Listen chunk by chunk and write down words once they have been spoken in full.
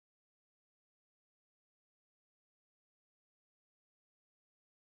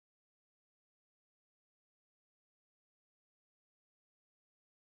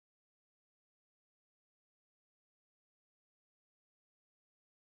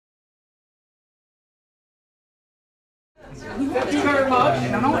Thank you very much.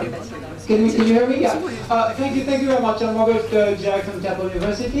 Can you hear me? Yeah. Thank you very much. I'm Robert Jack from Temple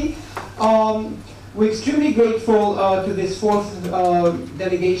University. We're extremely grateful to this fourth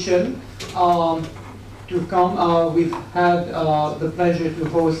delegation to come. We've had the pleasure to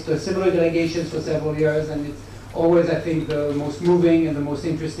host similar delegations for several years, and it's always, I think, the most moving and the most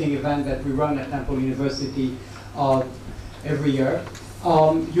interesting event that we run at Temple University every year.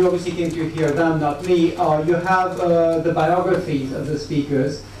 You obviously came to hear them, not me. You have the biographies of the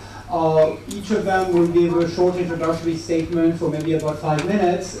speakers. Each of them will give a short introductory statement for maybe about 5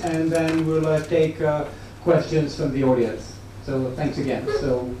 minutes, and then we'll take questions from the audience. So thanks again.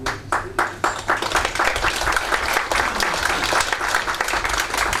 So.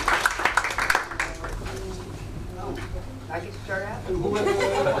 I can start out? Whoever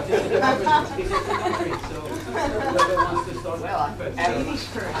wants to start. Well, I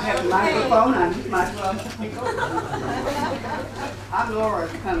have a microphone, I just might as well speak over. I'm Laura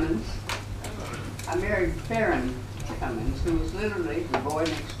Cummins. I married Farron Cummins, who was literally the boy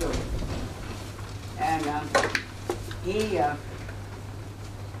next door. And he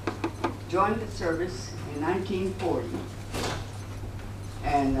joined the service in 1940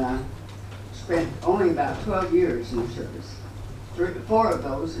 and spent only about 12 years in the service. 4 of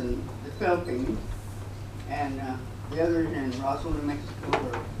those in the Philippines, and the others in Roswell, New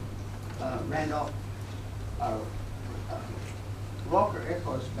Mexico, or Randolph, Walker Air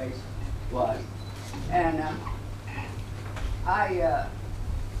Force Base was. And I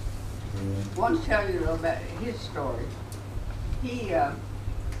want to tell you a little about his story. He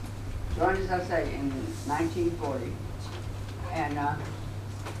joined, as I say, in 1940, and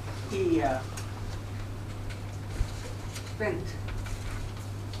he spent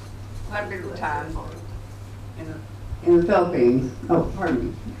quite a bit of time in the Philippines. Oh, pardon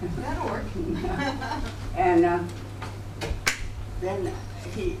me. That'll work. And then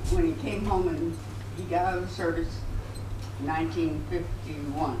when he came home and he got out of the service in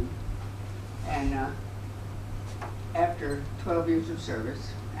 1951, and after 12 years of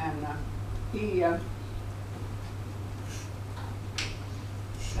service, and he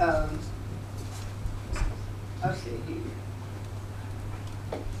let's see,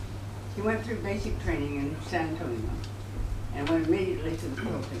 he went through basic training in San Antonio and went immediately to the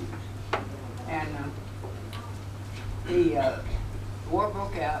Philippines. And the war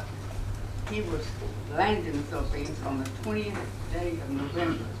broke out. He was landed in the Philippines on the 20th day of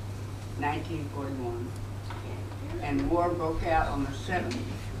November, 1941. And the war broke out on the 7th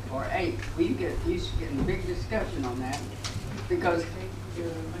or 8th. We get used to getting a big discussion on that because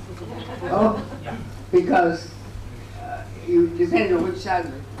you depended on which side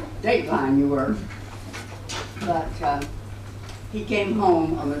of the date line you were. But he came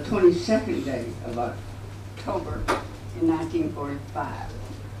home on the 22nd day of October in 1945.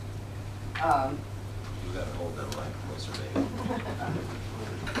 You gotta hold that mic closer, baby.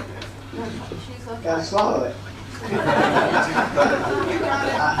 Gotta swallow it.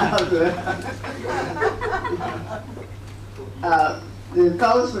 I'll do it. The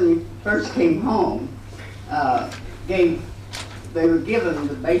fellows, when he first came home, they were given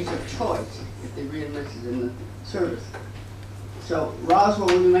the basic choice if they re-enlisted in the service. So Roswell,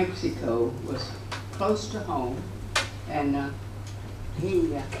 New Mexico was close to home, and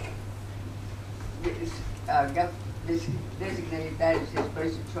he got this designated that as his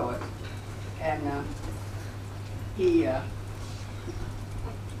basic choice. And he,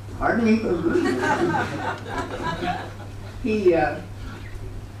 pardon me for he, as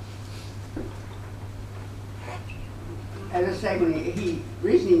I say, when the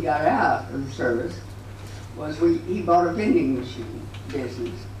reason he got out of the service was he bought a vending machine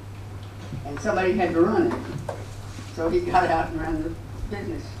business, and somebody had to run it. So he got out and ran the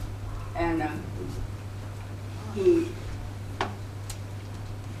business, and he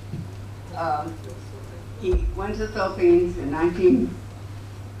went to the Philippines in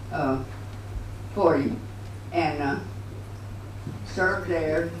 1940 and served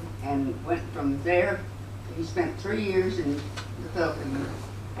there, and went from there. He spent 3 years in the Philippines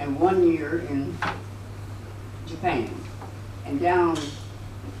and 1 year in Japan, and down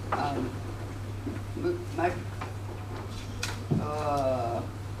well,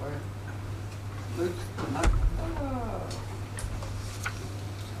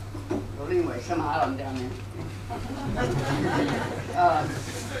 anyway, some island down there.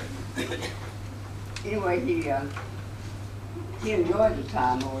 Anyway, he enjoyed the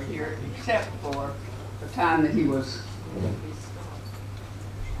time over here, except for the time that he was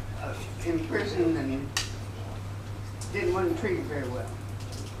in prison and wasn't treated very well.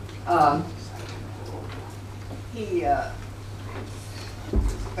 he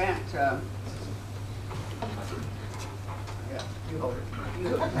spent, yeah, you hold it. You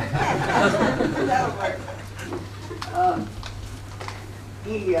hold it. That'll work.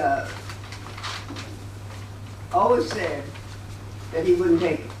 He always said that he wouldn't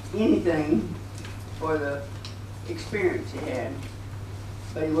take anything for the experience he had,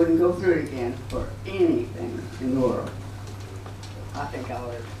 but he wouldn't go through it again for anything in the world. I think I'll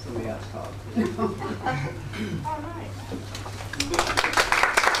let somebody else talk. All right.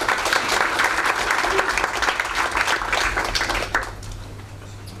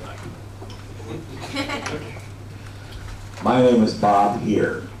 My name is Bob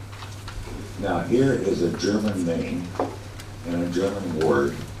Here. Now, Here is a German name and a German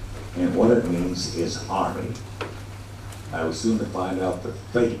word, and what it means is army. I was soon to find out the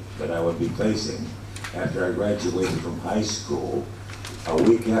fate that I would be facing after I graduated from high school. A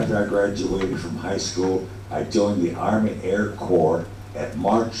week after I graduated from high school, I joined the Army Air Corps at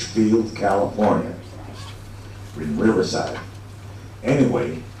Marchfield, California, in Riverside.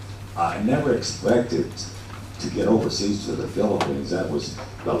 Anyway, I never expected to get overseas to the Philippines. That was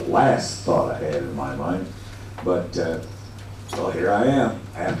the last thought I had in my mind. But, well, here I am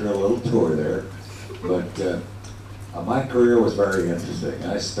after a little tour there. But my career was very interesting.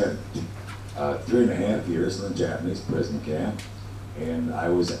 I spent 3.5 years in the Japanese prison camp, and I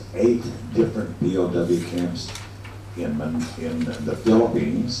was at 8 different POW camps in the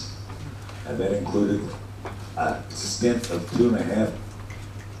Philippines, and that included a stint of 2.5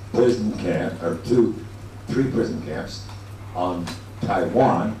 prison camp, or 3 prison camps on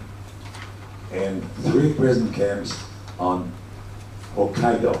Taiwan, and 3 prison camps on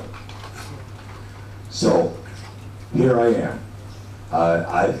Hokkaido. So here I am.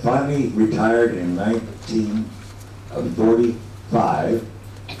 I finally retired in 1945,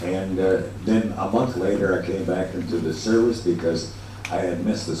 and then a month later I came back into the service because I had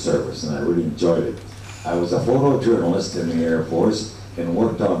missed the service and I really enjoyed it. I was a photojournalist in the Air Force and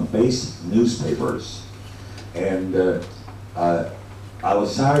worked on base newspapers. And I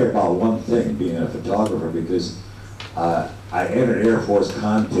was sorry about one thing, being a photographer, because I entered Air Force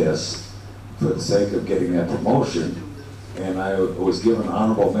contests for the sake of getting that promotion, and I was given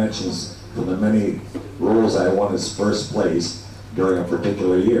honorable mentions for the many roles I won as first place during a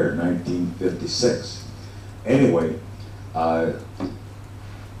particular year, 1956. Anyway, that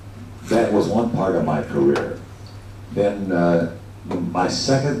was one part of my career. Then my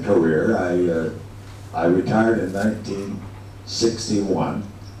second career, I retired in 1961,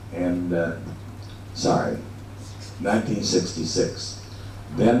 and, 1966.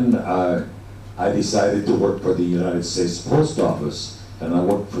 Then I decided to work for the United States Post Office, and I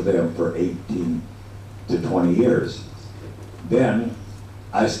worked for them for 18 to 20 years. Then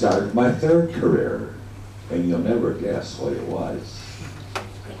I started my third career, and you'll never guess what it was.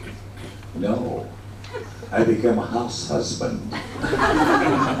 No, I became a house husband.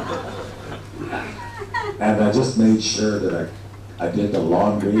 And I just made sure that I did the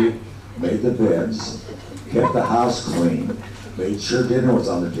laundry, made the beds, kept the house clean, made sure dinner was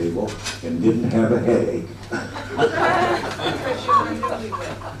on the table, and didn't have a headache.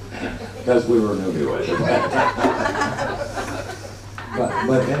 Because we were newlyweds.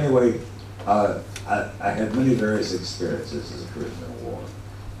 But anyway, I had many various experiences as a prisoner of war.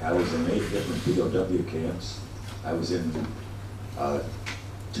 I was in 8 different POW camps. I was in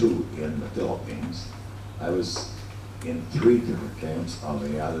 2 in the Philippines. I was in 3 different camps on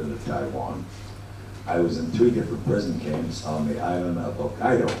the island of Taiwan. I was in 3 different prison camps on the island of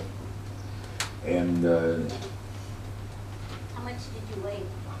Hokkaido. And How much did you weigh?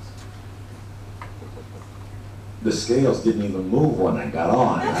 the scales didn't even move when I got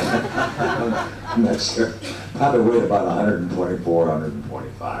on. I'm not sure. Probably weighed about 124,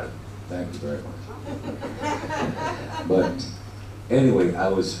 125. Thank you very much. But anyway, I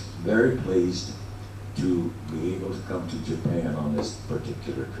was very pleased to be able to come to Japan on this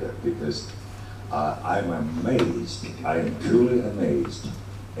particular trip because I'm amazed, I am truly amazed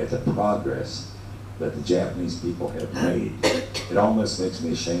at the progress that the Japanese people have made. It almost makes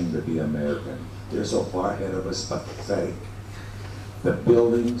me ashamed to be American. They're so far ahead of us, but pathetic. The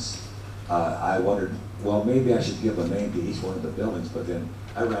buildings, I wondered, well, maybe I should give a name to each one of the buildings, but then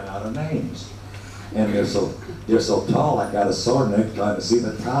I ran out of names. And they're so tall, I got a sore neck trying to see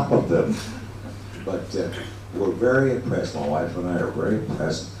the top of them. But we're very impressed, my wife and I are very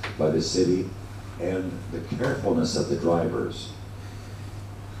impressed by the city and the carefulness of the drivers,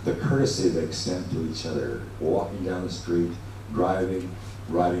 the courtesy they extend to each other, walking down the street, driving,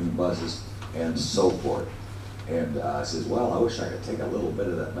 riding buses, and so forth. And I says, well, I wish I could take a little bit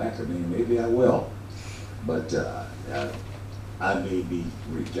of that back to me, maybe I will. but I may be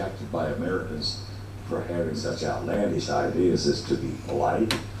rejected by Americans for having such outlandish ideas as to be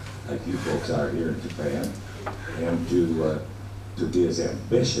polite, like you folks are here in Japan, and to be as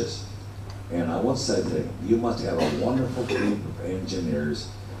ambitious. And I once said that you must have a wonderful group of engineers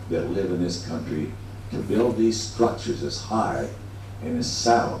that live in this country to build these structures as high and as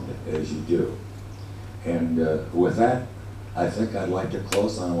sound as you do. And with that, I think I'd like to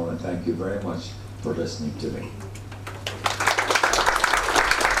close, and I want to thank you very much for listening to me.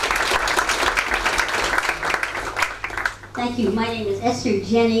 Thank you. My name is Esther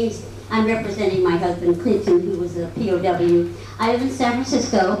Jennings. I'm representing my husband, Clinton, who was a POW. I live in San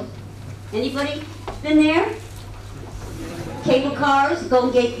Francisco. Anybody been there? Cable cars,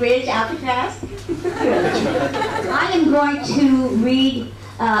 Golden Gate Bridge, Alcatraz? I am going to read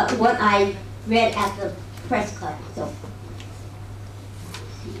what I read at the press club. So,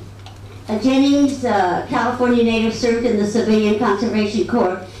 Jennings, California native, served in the Civilian Conservation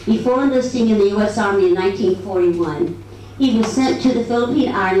Corps before enlisting in the U.S. Army in 1941. He was sent to the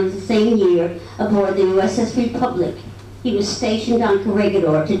Philippine Islands the same year aboard the USS Republic. He was stationed on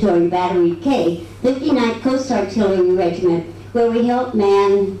Corregidor to join Battery K, 59th Coast Artillery Regiment, where we helped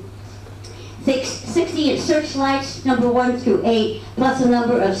man fix 60-inch searchlights, number 1 through 8, plus a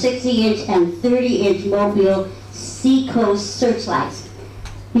number of 60-inch and 30-inch mobile seacoast searchlights.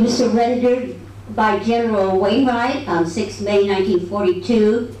 He was surrendered by General Wainwright on 6 May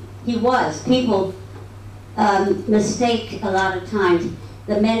 1942. He was. People mistake a lot of times.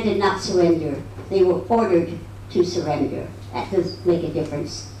 The men did not surrender. They were ordered to surrender. That does make a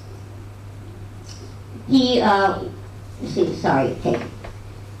difference. He, okay.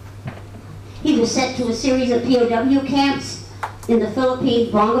 He was sent to a series of POW camps in the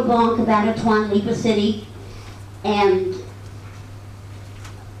Philippines, Bongabong, Cabanatuan, Lipa City, and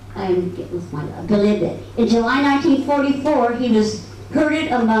Bilibid. In July 1944, he was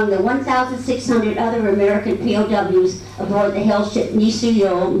herded among the 1,600 other American POWs aboard the hell ship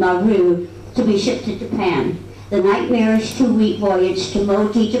Nisuyo Maru to be shipped to Japan. The nightmarish 2-week voyage to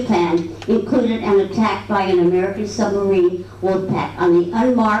Moji, Japan included an attack by an American submarine Wolfpack on the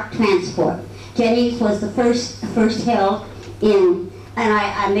unmarked transport. Jennings was the first held in, and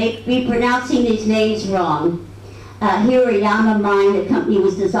I may be pronouncing these names wrong, Hirayama Mine. The company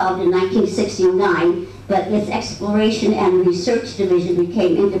was dissolved in 1969, but its exploration and research division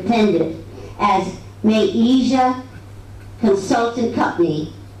became independent as Meija Consultant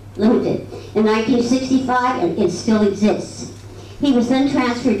Company Limited in 1965, and it still exists. He was then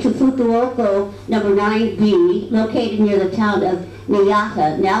transferred to Fukuoka number 9B, located near the town of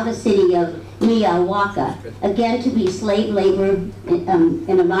Miyata, now the city of Miyawaka, again to be slave labor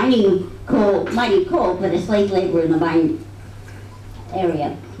in a mining coal, but a slave labor in the mining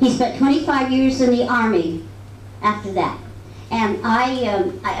area. He spent 25 years in the Army after that. And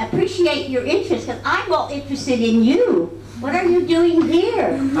I appreciate your interest, because I'm all interested in you. What are you doing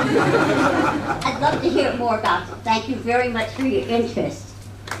here? I'd love to hear more about it. Thank you very much for your interest.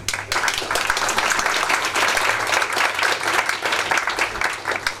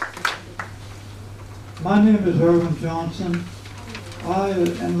 My name is Irvin Johnson. I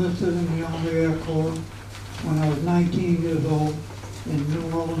enlisted in the Army Air Corps when I was 19 years old in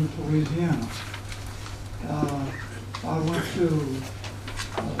New Orleans, Louisiana. I went to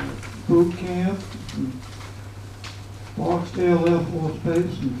boot camp in Barksdale Air Force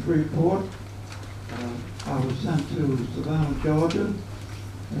Base in Shreveport. I was sent to Savannah, Georgia,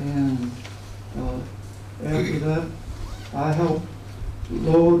 and after that I helped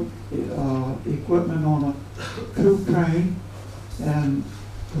load equipment on a troop train, and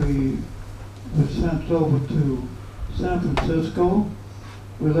we were sent over to San Francisco.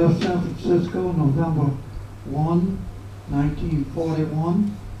 We left San Francisco November 1,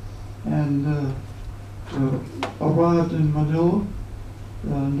 1941, and arrived in Manila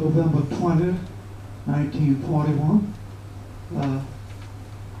November 20, 1941.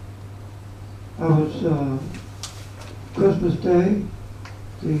 I was Christmas Day,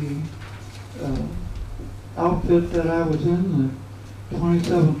 the outfit that I was in, the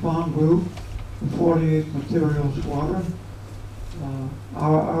 27th Bomb Group, the 48th Material Squadron.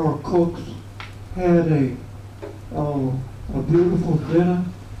 Our cooks had a beautiful dinner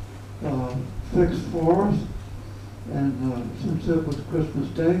fixed for us, and since it was Christmas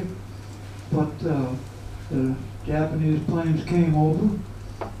Day, but the Japanese planes came over,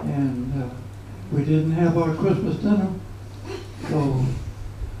 and we didn't have our Christmas dinner, so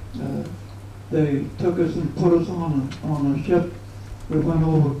they took us and put us on a ship. We went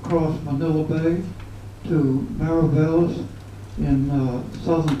over across Manila Bay to Mariveles in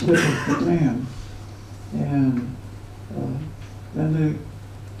southern tip of Japan, and then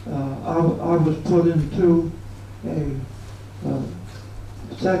I was put into a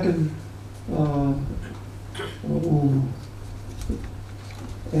second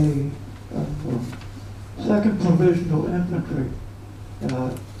second provisional infantry.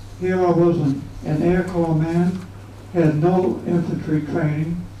 Here I was an Air Corps man, had no infantry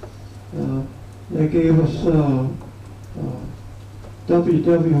training. They gave us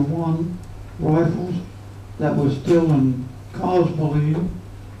WW1 rifles that was still in cosmoline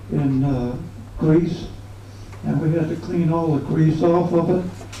in grease, and we had to clean all the grease off of it.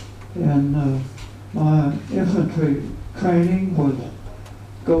 And my infantry training was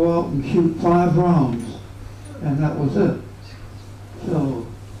go out and shoot 5 rounds, and that was it. So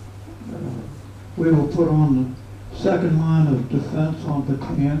we were put on the second line of defense on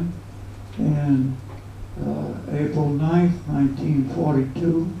Bataan, and April 9th,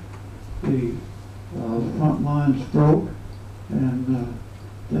 1942, the front lines broke, and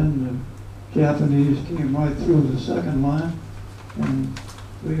then the Japanese came right through the second line, and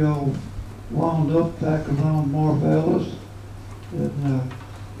we all wound up back around Marvelis, and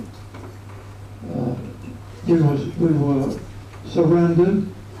we were surrendered.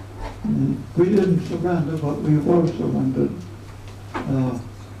 And we didn't surrender, but we were surrendered.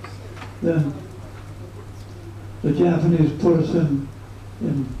 Then the Japanese put us in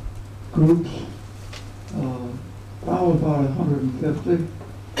groups, probably about 150,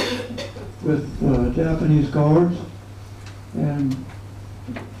 with Japanese guards, and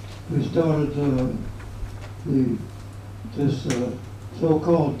we started this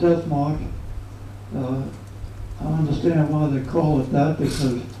so-called death march. I understand why they call it that,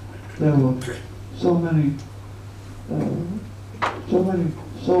 because there were so many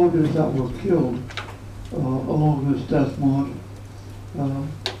soldiers that were killed along this death march.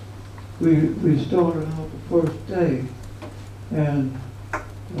 We started out the first day, and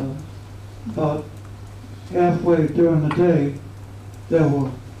about halfway during the day, there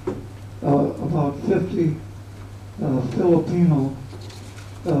were about 50 Filipino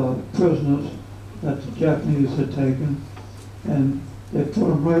prisoners that the Japanese had taken, and they put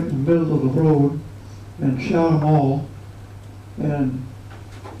them right in the middle of the road and shot them all, and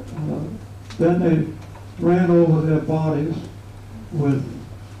then they ran over their bodies with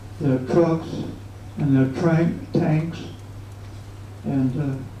their trucks and their tanks, and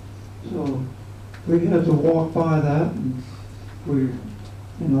so we had to walk by that, and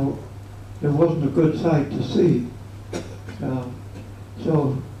it wasn't a good sight to see.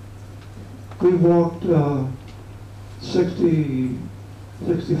 So we walked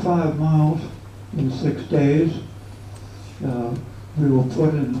 65 miles in 6 days. We were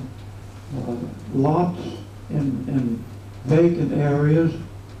put in lots in vacant areas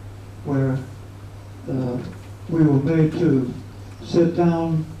where we were made to sit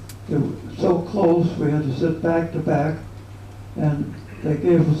down. They were so close we had to sit back to back, and they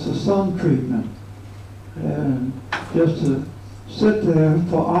gave us the sun treatment, and just to sit there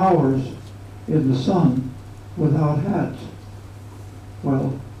for hours in the sun without hats.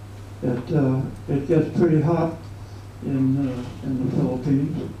 Well, it gets pretty hot in the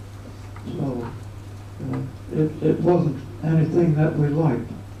Philippines, so it wasn't anything that we liked.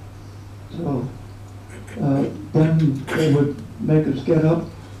 So then they would make us get up,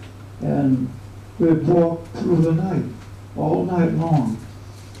 and we'd walk through the night, all night long.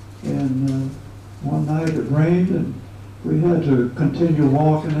 And one night it rained, and we had to continue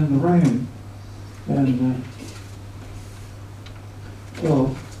walking in the rain. And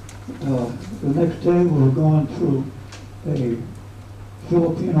so the next day we were going through a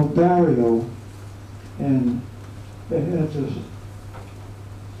Filipino barrio, and they had this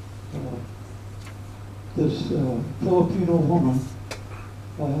Filipino woman.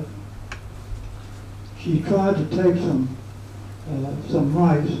 She tried to take some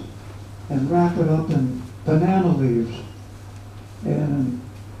rice and wrap it up in banana leaves, and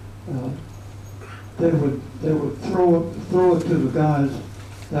they would throw it to the guys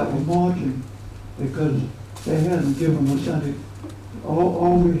that were marching, because they hadn't given us any.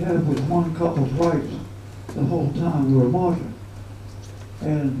 All we had was 1 cup of rice the whole time we were marching,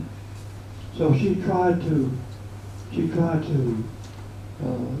 and so she tried to. She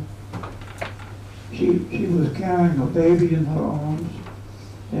was carrying a baby in her arms,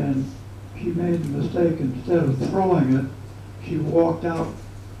 and she made the mistake. Instead of throwing it, she walked out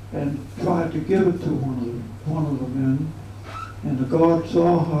and tried to give it to one of the men, and the guard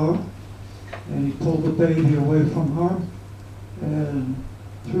saw her, and he pulled the baby away from her and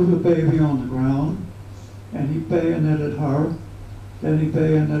threw the baby on the ground, and he bayoneted her, then he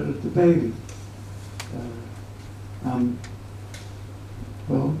bayoneted the baby.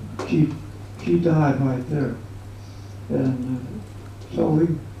 well, she died right there. And so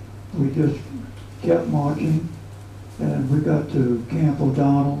we just kept marching, and we got to Camp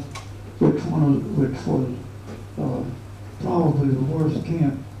O'Donnell, which was probably the worst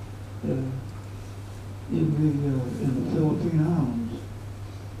camp in the Philippine Islands.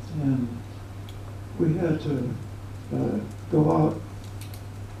 And we had to go out.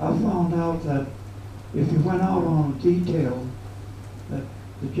 I found out that if you went out on a detail, that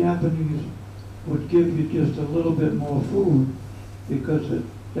the Japanese would give you just a little bit more food, because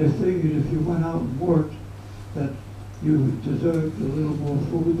they figured if you went out and worked that you deserved a little more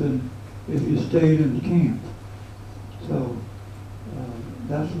food than if you stayed in the camp. So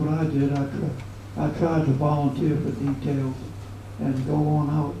that's what I did. I tried to volunteer for details and go on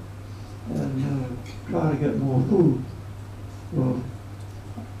out and try to get more food. Well,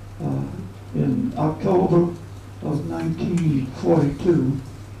 in October of 1942,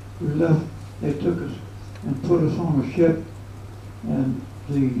 we left. They took us and put us on a ship, and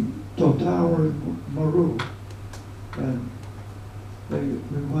the Totawa Maru, and we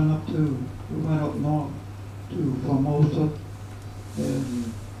went up north to Formosa,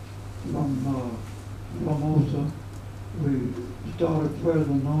 and from Formosa we started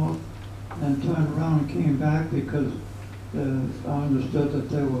further north and turned around and came back because I understood that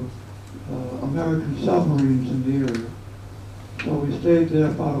there were American submarines in the area. So we stayed there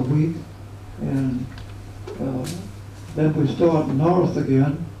about a week, and then we started north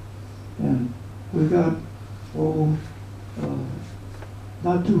again, and we got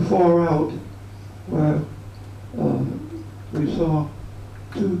not too far out where we saw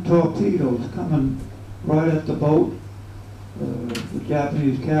 2 torpedoes coming right at the boat. The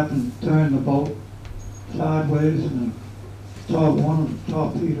Japanese captain turned the boat sideways, and saw one of the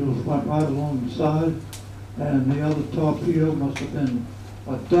torpedoes went right along the side, and the other torpedo must have been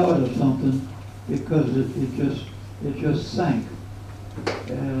a dud or something, because it just sank.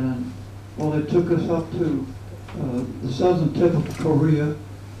 And well, they took us up to the southern tip of Korea,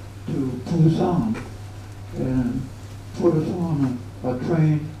 to Busan, and put us on a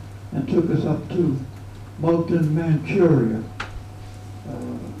train and took us up to Moulton, Manchuria,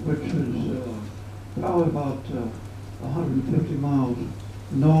 which is probably about 150 miles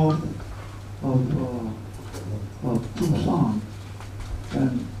north of Busan.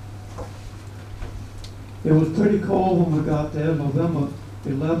 And it was pretty cold when we got there, November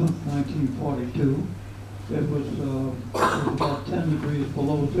 11th, 1942. It was about 10 degrees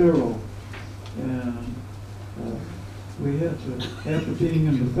below zero. And we had to, after being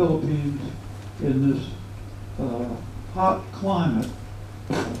in the Philippines in this hot climate,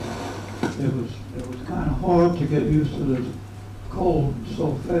 it was kind of hard to get used to this cold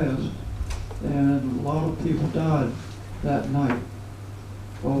so fast, and a lot of people died that night.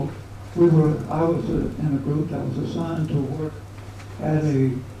 Well, I was in a group that was assigned to work at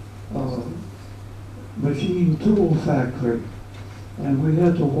a machine tool factory, and we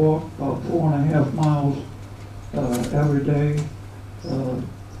had to walk about 4.5 miles every day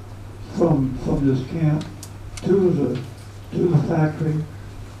from this camp to the factory,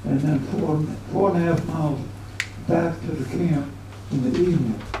 and then 4.5 miles back to the camp in the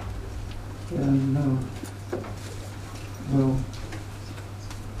evening. And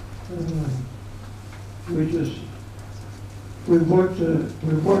we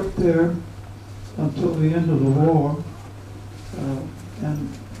worked there until the end of the war, and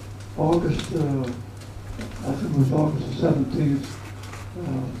August, I think it was August the 17th,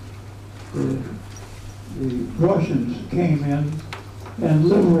 the Russians came in and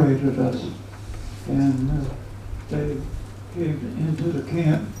liberated us, and they came into the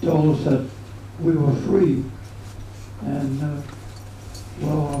camp, told us that we were free, and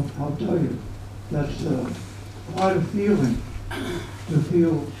well, I'll tell you, that's quite a feeling to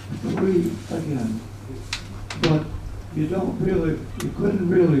feel free again. But you couldn't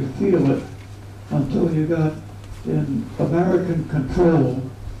really feel it until you got in American control,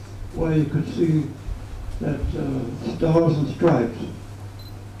 where you could see that stars and stripes,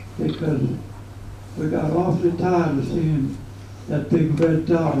 because we got awfully tired of seeing that big red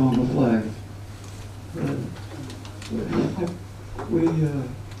dot on the flag.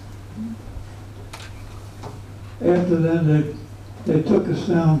 After then, they took us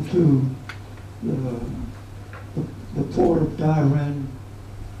down to the port of Dairen,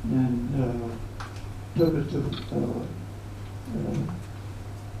 and took us to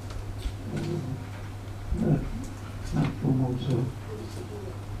not Formosa.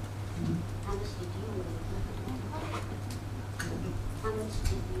 How much much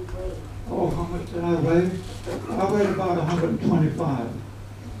did you weigh? Oh, how much did I weigh? I weighed about 125.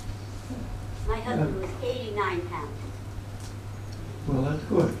 My husband was 89 pounds. Well, that's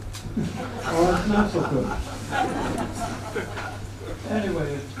good. Or it's not so good.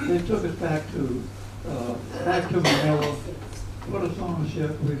 Anyway, they took us back to Manila, put us on a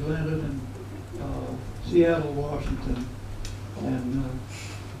ship. We landed in Seattle, Washington, and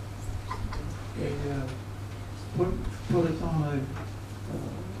they put us on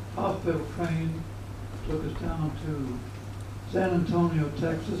a hospital train, took us down to San Antonio,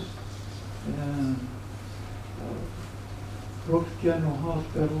 Texas, and Brooks General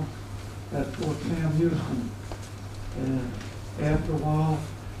Hospital at Fort Sam, Houston. And after a while,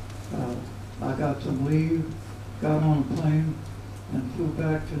 I got some leave, got on a plane, and flew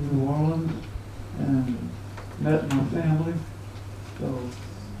back to New Orleans and met my family. So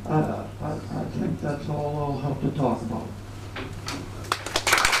I think that's all I'll have to talk about.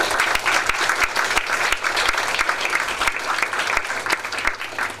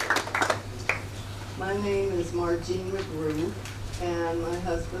 My name is Margene McGrew, and my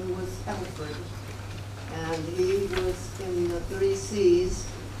husband was Alfred. And he was in the 3 Seas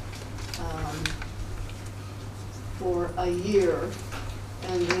for a year,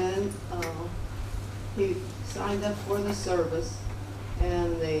 and then he signed up for the service,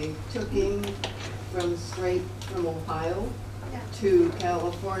 and they took him straight from Ohio to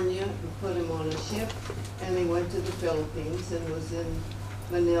California and put him on a ship, and he went to the Philippines and was in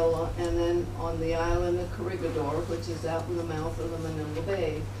Manila, and then on the island of Corregidor, which is out in the mouth of the Manila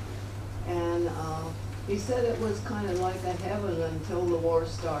Bay. And he said it was kind of like a heaven until the war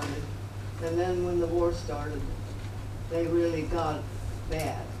started. And then when the war started, they really got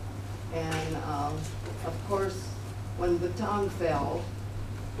bad. And of course, when Bataan fell,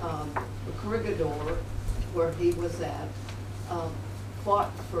 the Corregidor, where he was at,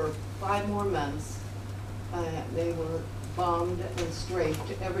 fought for 5 more months. They were bombed and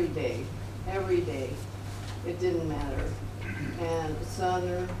strafed every day. It didn't matter. And sun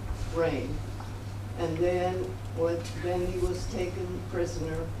or rain. And then he was taken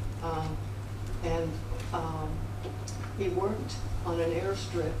prisoner, and he worked on an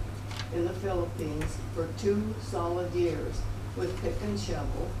airstrip in the Philippines for 2 solid years with pick and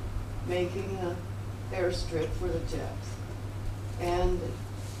shovel, making an airstrip for the Japs. And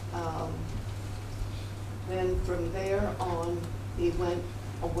then from there on, he went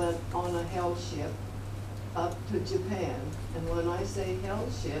on a hell ship up to Japan. And when I say hell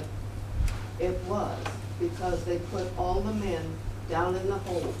ship, it was because they put all the men down in the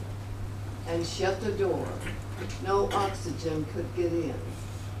hold and shut the door. No oxygen could get in.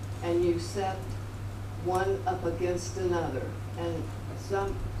 And you set one up against another. And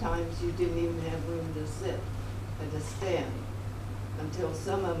sometimes you didn't even have room to sit and to stand, until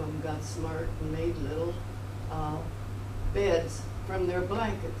some of them got smart and made little beds from their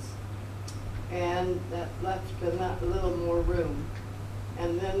blankets. And that left them a little more room.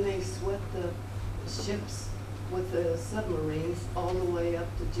 And then they swept the ships with the submarines all the way up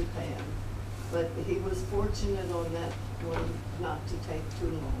to Japan. But he was fortunate on that one not to take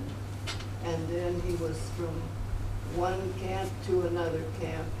too long. And then he was from one camp to another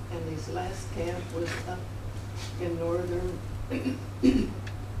camp, and his last camp was up in northern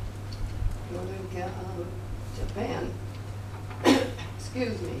Japan,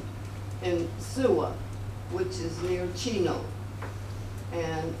 excuse me, in Suwa, which is near Chino.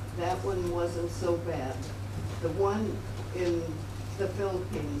 And that one wasn't so bad. The one in the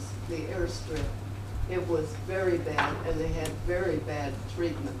Philippines, the airstrip, it was very bad, and they had very bad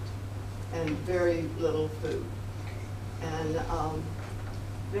treatment and very little food. And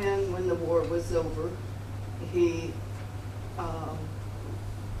then when the war was over,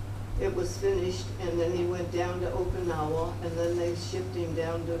 it was finished, and then he went down to Okinawa, and then they shipped him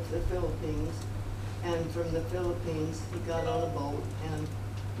down to the Philippines. And from the Philippines, he got on a boat and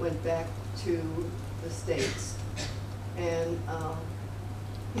went back to the States. And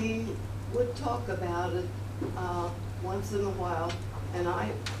he would talk about it once in a while, and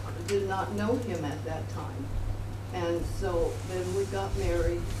I did not know him at that time. And so then we got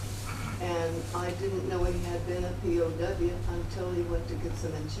married, and I didn't know he had been a POW until he went to get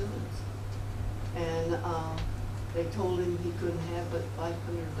some insurance. And they told him he couldn't have but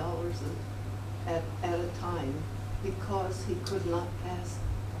 $500 at a time because he could not pass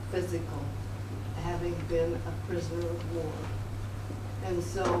a physical, having been a prisoner of war. And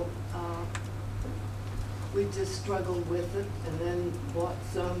so we just struggled with it, and then bought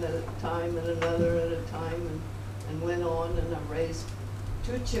some at a time and another at a time, and went on, and I raised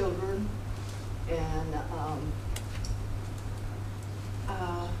 2 children, and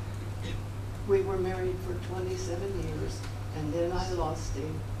we were married for 27 years, and then I lost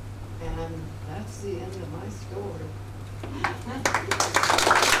him. And that's the end of my story.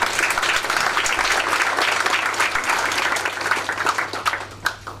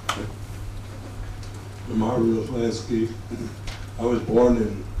 Marvelous landscape. I was born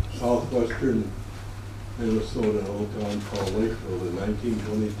in southwestern Minnesota in a little town called Lakeville in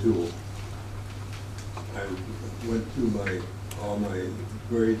 1922. I went through all my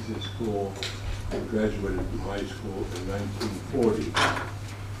grades in school and graduated from high school in 1940. In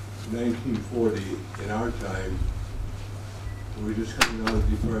 1940, in our time, we were just coming out of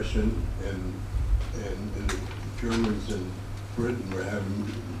Depression, and the Germans and Britain were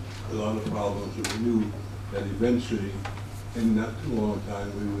having a lot of problems, and we knew that eventually, in not too long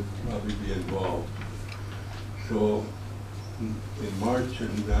time, we would probably be involved. So in March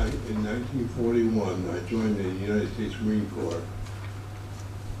in 1941, I joined the United States Marine Corps.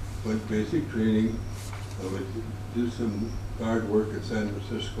 Went basic training. I would do some guard work at San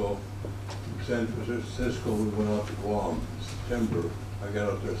Francisco. From San Francisco, we went out to Guam in September. I got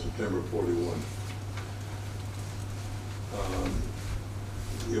out there in September 41.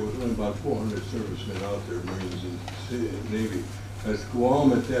 There was only about 400 servicemen out there, Marines and Navy. As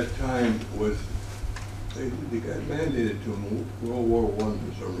Guam at that time was, they got mandated to World War I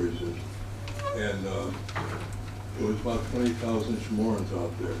for some reason. And there was about 20,000 Chamorros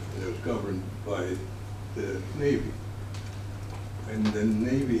out there, and it was governed by the Navy. And the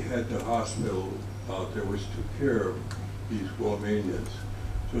Navy had the hospital out there which took care of these Guamanians.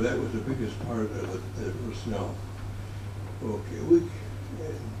 So that was the biggest part of the personnel. Okay,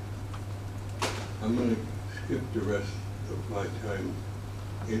 I'm going to skip the rest of my time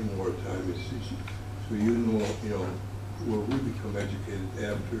in wartime, so you know where we become educated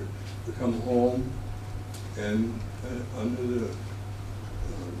after we come home, and under the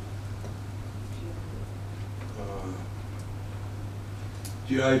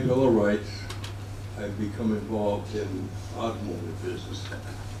GI Bill of Rights, I've become involved in automobile business.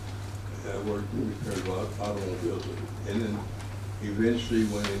 I worked in repair of automobiles, and then eventually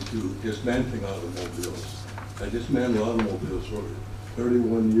went into dismantling automobiles. I dismantled automobiles for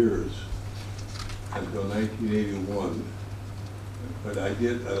 31 years until 1981. But I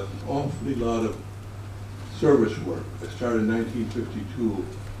did an awfully lot of service work. I started in 1952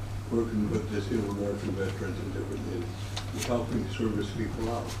 working with disabled American veterans and different things, helping service people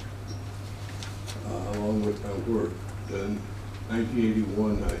out, along with my work. Then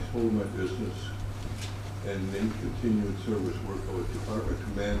 1981, I sold my business and then continued service work. I was department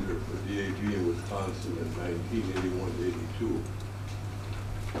commander for DAG in Wisconsin in 1981 to 82.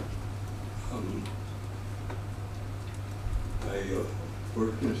 I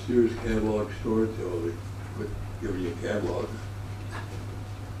worked in a Sears catalog store until they quit giving you catalogs.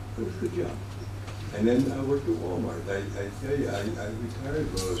 It was a good job. And then I worked at Walmart. I tell you, I retired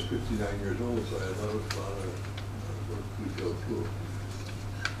when I was 59 years old, so I had a lot of work to go through.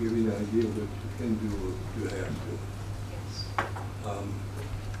 Give you an idea of what you can do if you have to.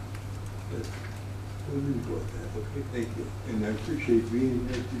 We'll leave it with that. Okay, thank you. And I appreciate being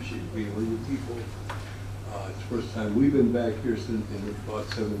here. I appreciate being with you people. It's the first time we've been back here since in about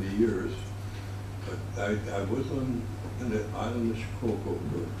 70 years. But I was on the island of Shikoku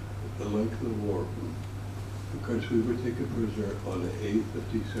for the length of the war because we were taken prisoner on the 8th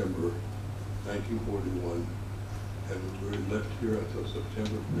of December, 1941. And we were left here until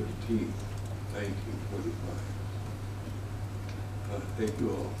September 15th, 1945. Thank you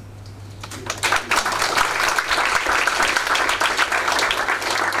all.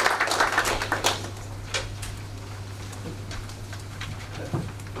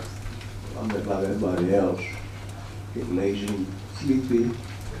 I'm just like everybody else, get lazy and sleepy.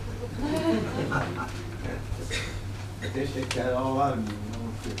 I guess they got all out of me,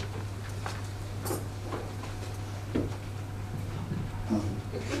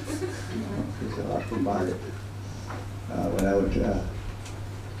 It's a lot about it. When I was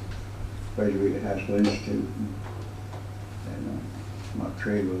graduated High School Institute, and my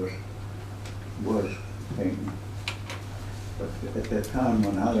trade was painting. But at that time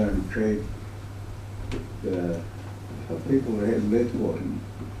when I learned to trade, some people that had lived for it,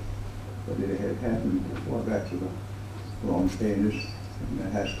 but it had happened before I got to the wrong standards in the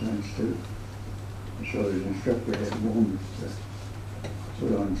High School Institute. And so the instructor had warned me to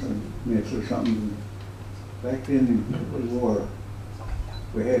put on some mitts or something. Back then in the war,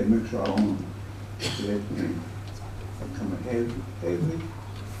 we had to mix our own lead paint. Coming heavy,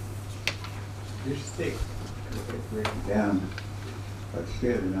 this thick, it breaks it down, but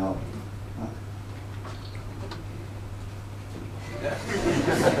still now.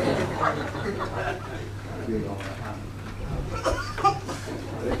 Big on that.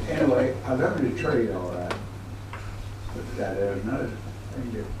 Anyway, I learned to trade all right. But there's another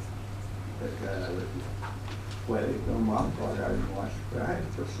thing that well, on my part, I didn't watch, but I had to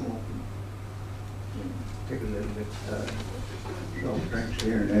put smoking. Take a little bit, soft drinks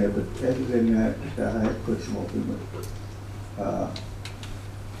here and there, but other than that, I had to put smoking. But,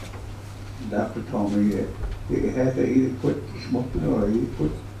 the doctor told me that you had to either quit smoking or you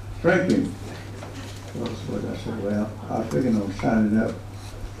quit drinking. Well, so I said, well, I was thinking of signing up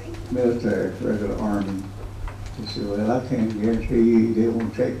military, regular army. He said, well, I can't guarantee you they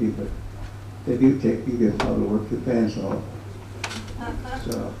won't take you, but they do take you, they'll probably work your pants off.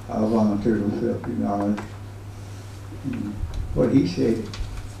 So I volunteered with $50. What he said,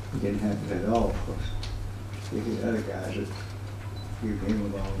 it didn't happen at all, of course. He had other guys that gave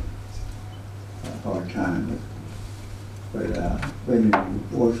him a hard time. But been in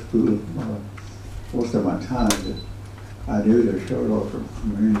war school most of my time, that I knew the short offer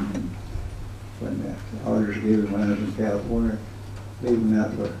from Marine. When the orders gave him when I was in California, leaving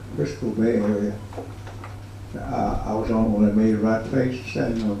out for Bristol Bay area, I was on when I made the right place,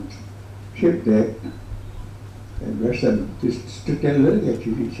 standing on the ship deck, and the rest of them just stood there and looked at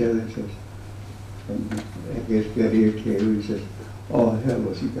each other and says, and I guess got irritated, and he says, oh hell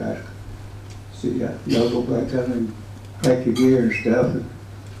with you guys. See, y'all go back down and pack your gear and stuff, and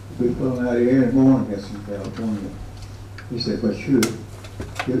we'll be pulling out of here in the morning, that's in California. He said, but sure,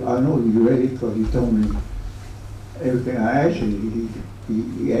 I know you're ready because you told me everything I asked you.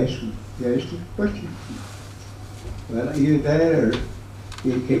 He asked a question. Well, either that or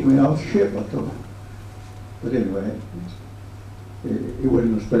he'd kick me off the ship, I told him. But anyway, it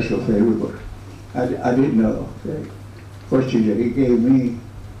wasn't a special favor, but I didn't know the questions that he gave me.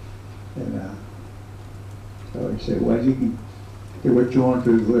 And so he said, well, you can do what you want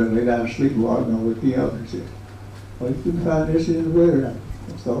to, go and lay down and sleep, or I'm going to wake you up. He said, well, you can find this in the weather. I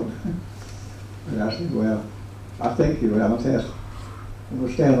thought. And I said, well, I think you're right. I'm going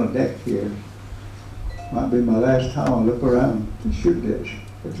to stand on the deck here. Might be my last time I look around and shoot this.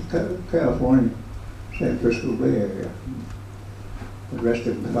 It's California, San Francisco Bay area. The rest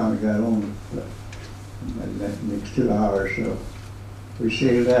of them finally got on that next 2 hours, so we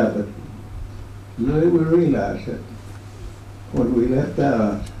sailed out. But little we realized that when we left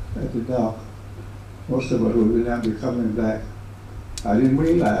out at the dock, most of us would not be coming back. I didn't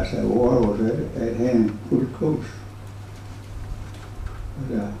realize that war was at hand, pretty close.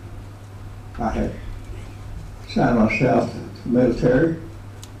 But I had signed myself to the military,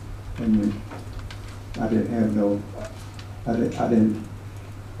 and I didn't have no, I wanted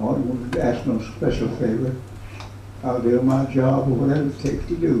to ask no special favor. I'll do my job or whatever it takes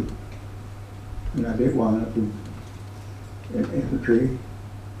to do. And I did wind up in infantry,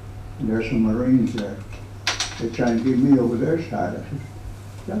 and there's some Marines there. They're trying to get me over their side. I said,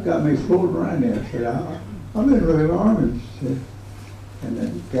 y'all got me floating around there. I said, I'm in the regular army. And the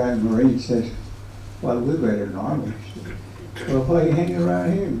guy in the Marine says, well, we're better than army. Said, well, why are you hanging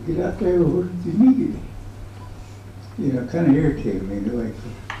around here? Get out there where you need it. You know, kind of irritated me anyway.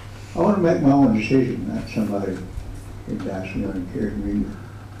 I want to make my own decision, not somebody ask me and carry me.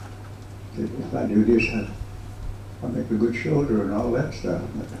 If I do this, I'll make a good shoulder and all that stuff.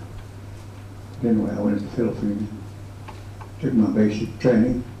 But anyway, I went to the Philippines, took my basic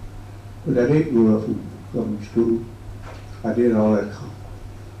training, but I did grow up in government school. I did all that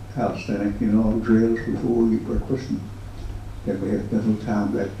calisthenics, drills before we were christened. Then we had enough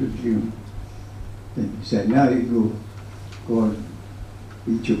time back to the gym. Then he said, now you go and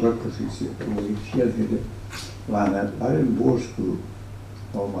eat your breakfast. He said, well, he still had to line up. I didn't board school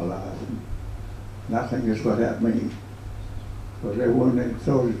all my life. And I think that's what happened to me. Because everyone that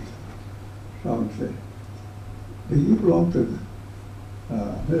told it, someone said, do you belong to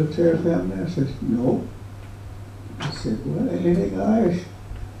the military family? I said, no. I said, well, anything I ask,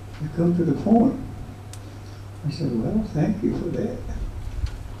 you come to the point. I said, well, thank you for that.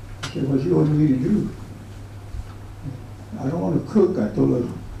 I said, what do you want me to do? I don't want to cook. I told her,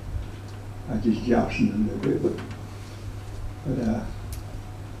 I just jostled a little bit, but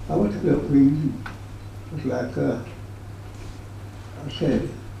I went to the Philippines. It was like, I said,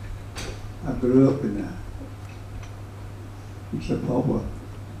 I grew up in East Papa.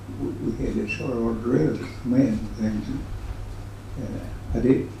 We had this sort of drills, men and things. And I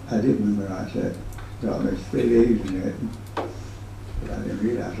did memorize that. Down there, straight A's in it. But I didn't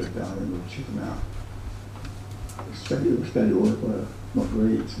realize it down there would check them out. Study work for my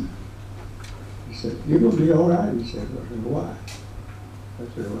grades. And he said, you're going to be all right. He said, I said, why? I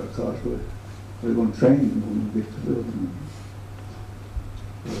said, well, of course, we're going to train you when we get to the Philippines.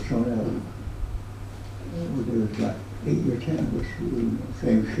 was thrown out. There was like 8 or 10 of us who were in the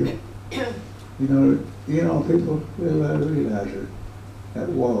same ship. You know, people realize that that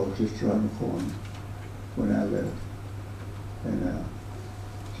wall was just around the corner when I left. And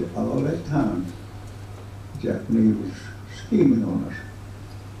all that time, the Japanese was scheming on us,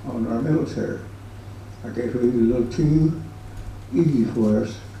 on our military. I guess we were a little too easy for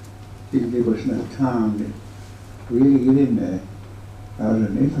us. Didn't give us enough time to really get in there. I was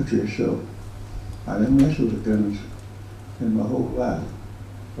in infantry, so I didn't mess with the guns in my whole life.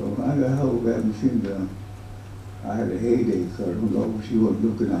 But when I got hold of that machine gun, I had a heyday because although she wasn't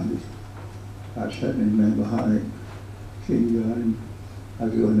looking at it, I was sitting in there behind it, machine gun, and I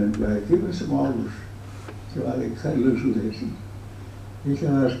was going in there, give me some orders. So I cut loose with this. And he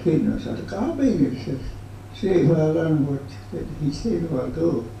said I was kidding us. I said, God, baby, he said, see if I learned what he said a while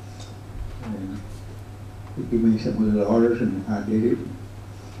ago. And he gave me some of the orders, and I did it.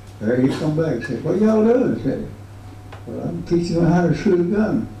 There he come back and said, what y'all doing? I said, well, I'm teaching them how to shoot a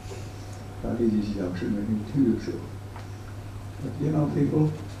gun. Well, he just yells at me too, so. But you know,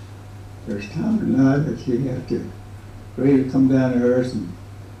 people, there's time in life that you have to really come down to earth and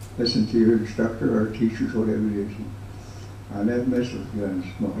listen to your instructor or teachers, whatever it is. I never messed with guns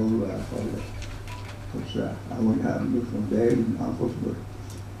my whole life. Because I went out and looked with my dad and uncles, but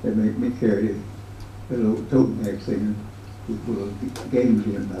they made me carry the little tote bag thing with little games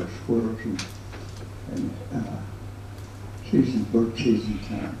in about squirrels and season, bird season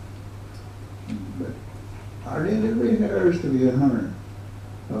time. But I really had urge to be a hunter.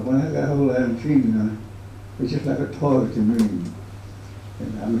 But when I got hold of that machine gun, it was just like a toy to me.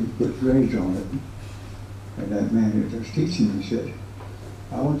 And I mean, put grades on it. And that man who was teaching me said,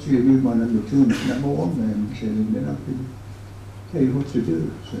 I want you to be my number 2 and number 1 man. He said, and then I can tell you what to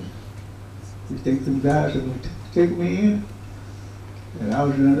do. He said, you think them guys will take me in? And I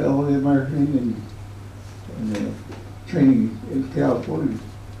was in the only American Indian training in California.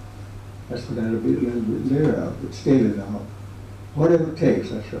 That's what I'd be a little bit there out, but still now, whatever it takes,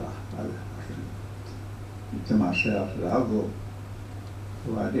 that's what I to myself that I'll go.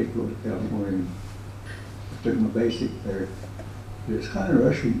 Well, I did go to California. I took my basic there. It's kind of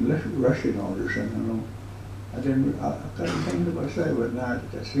rushing orders, and I couldn't think of what I say, but now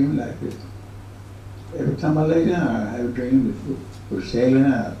it seemed like it. Every time I lay down, I have a dream that we're sailing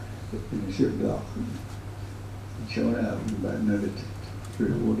out in the ship dock and showing out in about another 3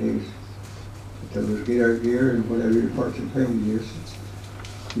 or 4 days. Until we get our gear and whatever your parts and training is,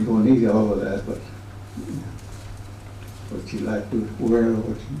 you're going to need all of that, but what you like to wear,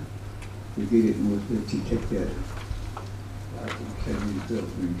 what you get it, and what you take that. I can send you the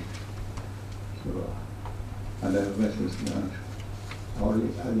Philippines. So I never mess with guns.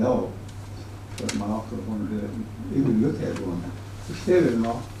 I know, but my uncle wanted to even look at one. The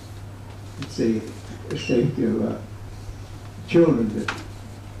sister-in-law, it's a children that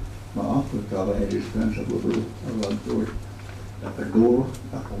my uncle thought had his guns up over a door, like a door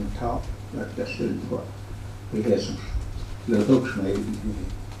up on top, like that's the part. He had some little hooks made, and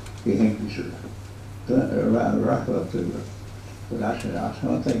he hanged his rifle up to it. But I said, that's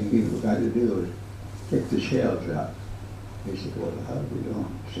one thing we've got to do is take the shells out. He said, well, how do we do it?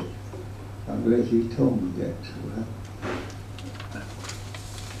 I said, I'm glad you told me that.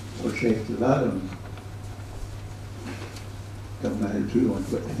 Well, safe to a lot of them. Don't matter too much,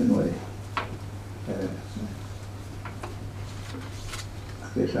 but anyway, I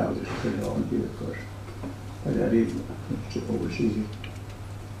guess I'll just put it on here, of course. But I didn't overseas it.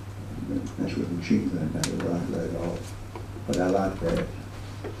 That's with machine gun, not a rifle at all. But I like that.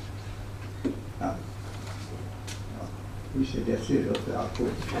 We said that's it, okay, I'll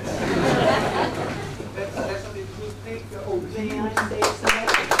quit. May I say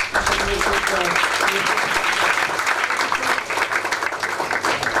something?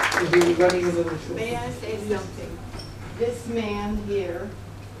 May I say something? This man here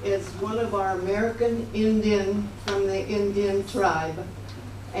is one of our American Indian from the Indian tribe.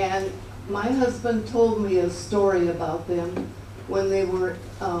 And my husband told me a story about them when they were,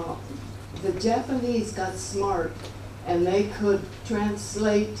 the Japanese got smart and they could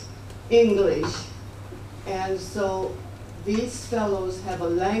translate English. And so these fellows have a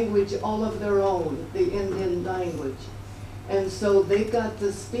language all of their own, the Indian language. And so they got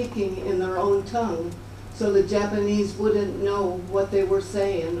to speaking in their own tongue, so the Japanese wouldn't know what they were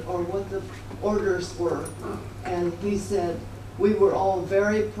saying or what the orders were. And he said, we were all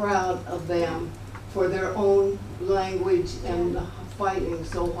very proud of them for their own language and fighting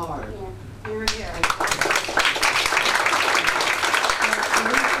so hard. Yeah. Here, here.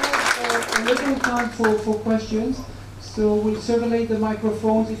 A little time for questions. So we'll circulate the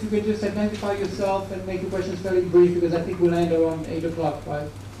microphones. If you could just identify yourself and make your questions very brief, because I think we'll end around 8 o'clock, right?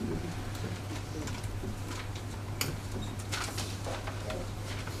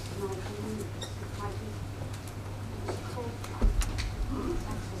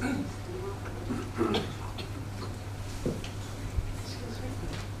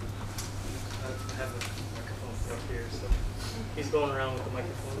 He's going around with the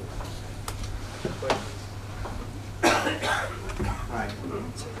microphone. Questions? Hi.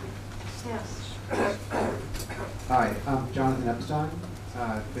 Yes. Hi, I'm Jonathan Epstein.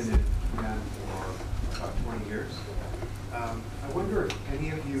 I've been in Japan for about 20 years. I wonder if any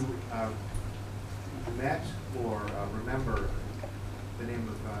of you met or remember the name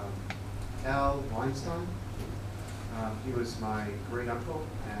of Al Weinstein. He was my great uncle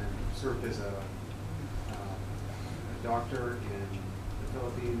and served as a doctor in the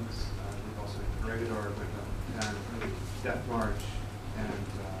Philippines. He was also in Corregidor with Death March, and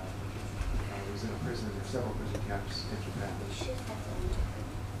was in a prison or several prison camps in Japan.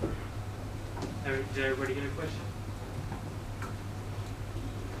 Did everybody get a question?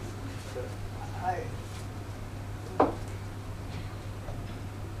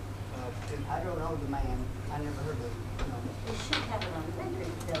 I don't know the man. I never heard of him. We should have it on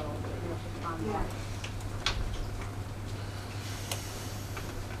record, though, on that.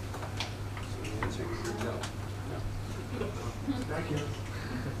 Thank you.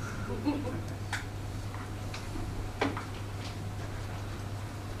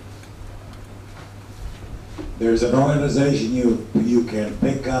 There's an organization you can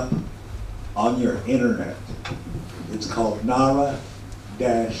pick up on your internet. It's called NARA-AAD,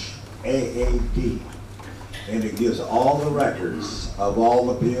 and it gives all the records of all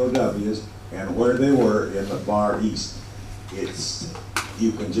the POWs and where they were in the Far East.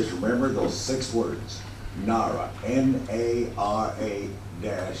 You can just remember those 6 words, NARA, N-A-R-A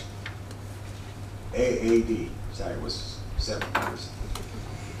dash AAD. Sorry, it was 7 years.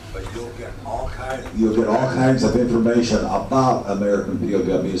 But you'll get all kinds of information about American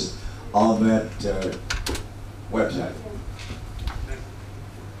POWs on that website.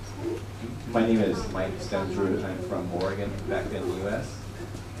 My name is Mike Stensrud. I'm from Oregon, back in the U.S.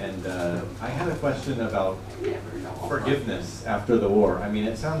 And I had a question about forgiveness after the war. I mean,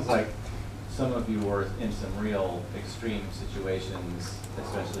 it sounds like some of you were in some real extreme situations,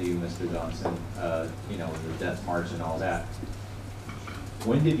 especially you, Mr. Johnson, you know, with the Death March and all that.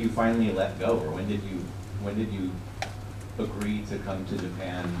 When did you finally let go, or when did you agree to come to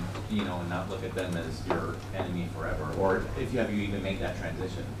Japan, you know, and not look at them as your enemy forever, or if you even made that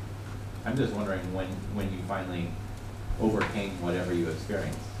transition? I'm just wondering when you finally overcame whatever you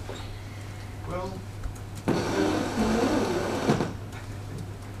experienced. Well,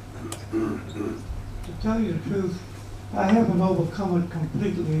 to tell you the truth, I haven't overcome it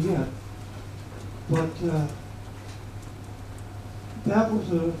completely yet, but that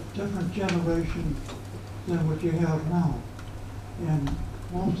was a different generation than what you have now. And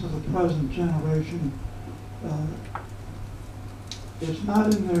most of the present generation, it's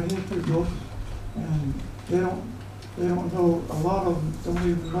not in their history books, and they don't know, a lot of them don't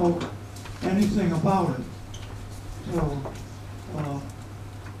even know anything about it. So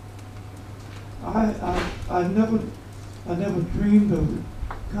I never dreamed of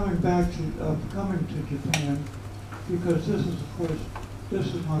coming to Japan, because this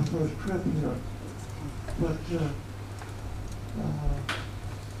is my first trip here. But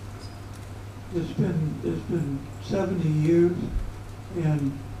it's been 70 years,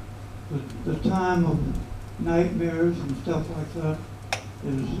 and the time of nightmares and stuff like that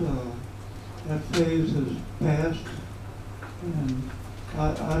that phase has passed, and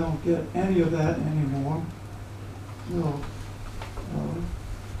I don't get any of that anymore. So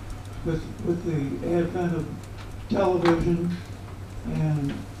with the advent of television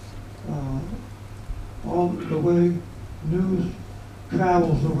and all the way news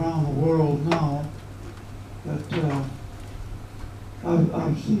travels around the world now, that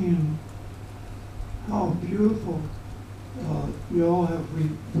I've seen how beautiful you all have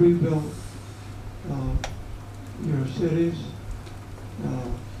rebuilt your cities.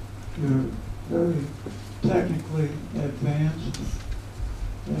 You're very technically advanced,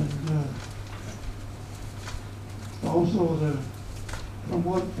 and also from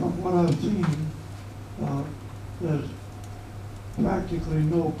what I've seen, there's practically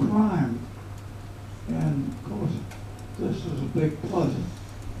no crime, and of course this is a big plus.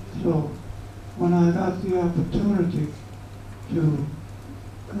 So when I got the opportunity to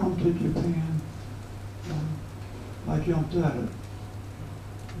come to Japan, I jumped at it,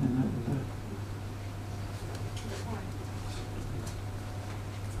 and that was it.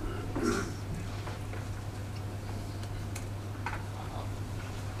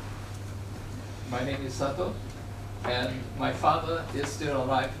 my name is Sato, and my father is still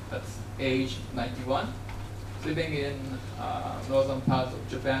alive at age 91, living in northern part of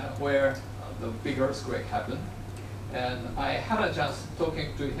Japan where the big earthquake happened. And I had a chance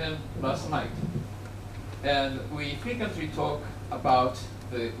talking to him last night. And we frequently talk about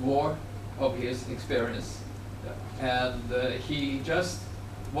the war of his experience. And he just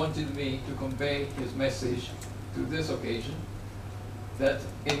wanted me to convey his message to this occasion, that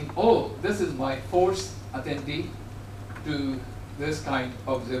in all, this is my fourth attendee to this kind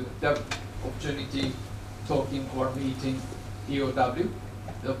of the opportunity, talking or meeting POW,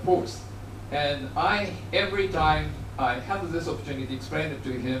 the fourth. And every time I had this opportunity, explained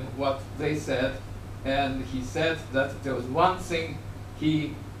to him what they said, and he said that there was one thing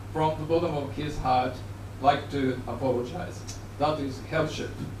he, from the bottom of his heart, liked to apologize. That is hardship.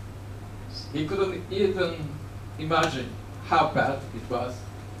 He couldn't even imagine how bad it was,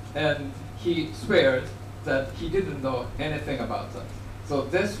 and he sweared that he didn't know anything about that. So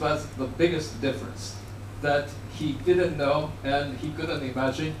this was the biggest difference, that he didn't know and he couldn't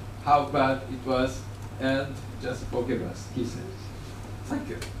imagine how bad it was, and just forgive us, he said. Thank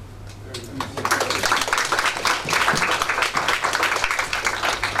you.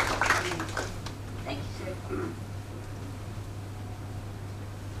 Thank you,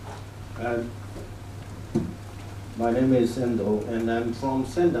 sir. My name is Endo, and I'm from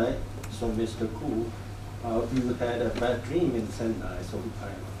Sendai. So, Mr. Ku, you had a bad dream in Sendai, so I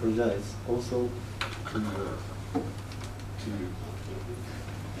apologize also to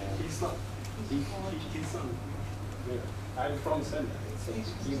he's not. He's not. I'm from Sendai, so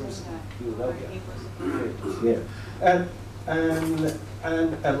he was yeah.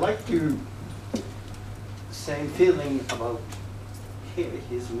 And I'd like to same feeling about here.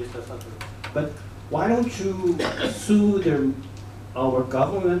 He's Mr. Sato, but why don't you sue our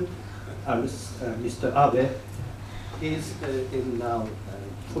government? Mr. Abe is in now,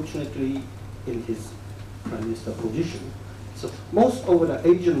 fortunately, in his prime minister position. So most of the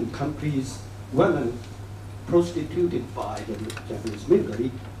Asian countries, women prostituted by the Japanese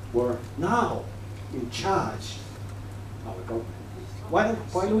military were now in charge of our government.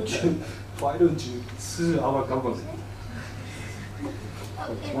 Why don't you sue our government?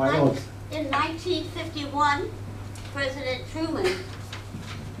 Why not? In 1951, President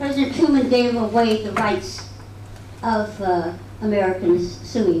Truman gave away the rights of Americans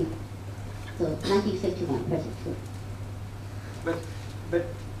suing. So 1951, President Truman.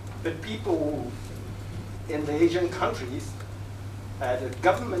 But people in the Asian countries, the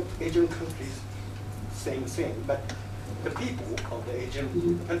government Asian countries, same thing. But the people of the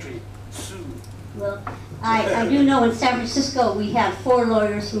Asian country sue. Well, I do know in San Francisco we have 4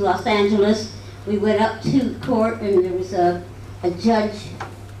 lawyers from Los Angeles. We went up to court and there was a judge,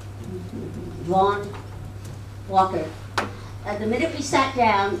 Vaughn Walker. The minute we sat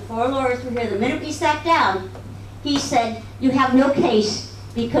down, 4 lawyers were here, the minute we sat down, he said, you have no case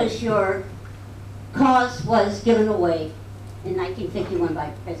because your cause was given away in 1951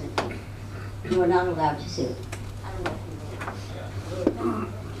 by President Truman. You are not allowed to sue. I don't know if you know.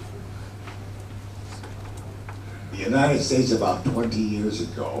 The United States about 20 years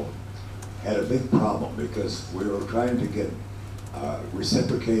ago had a big problem because we were trying to get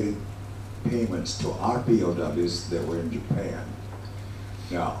reciprocated payments to our POWs that were in Japan.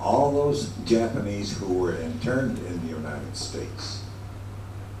 Now, all those Japanese who were interned in the United States,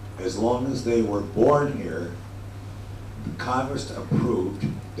 as long as they were born here, Congress approved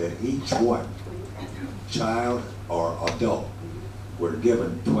that each one, child or adult, were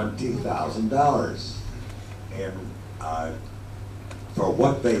given $20,000. And for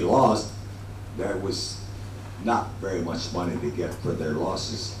what they lost, there was not very much money to get for their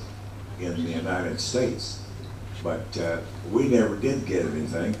losses in the United States. But we never did get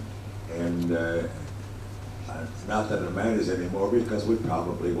anything, and not that it matters anymore because we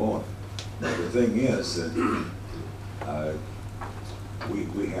probably won't. But the thing is that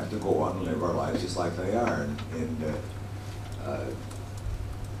we have to go on and live our lives just like they are. And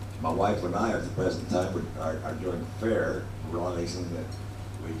my wife and I at the present time are doing fair, realizing that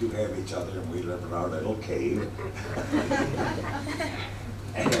we do have each other and we live in our little cave.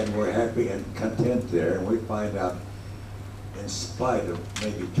 And we're happy and content there, and we find out, in spite of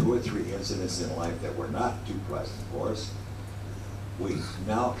maybe 2 or 3 incidents in life that were not too pleasant for us, we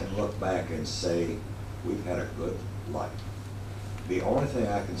now can look back and say we've had a good life. The only thing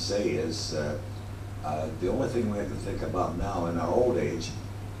I can say is, the only thing we have to think about now in our old age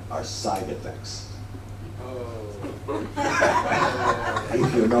are side effects.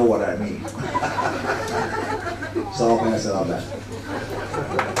 If you know what I mean. So I'll pass it on back.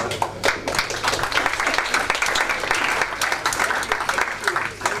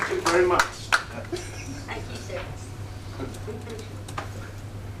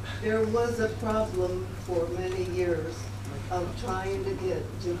 there was a problem for many years of trying to get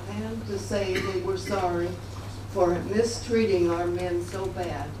Japan to say they were sorry for mistreating our men so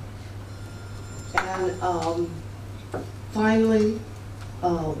bad. And finally,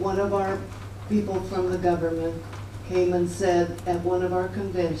 one of our people from the government came and said at one of our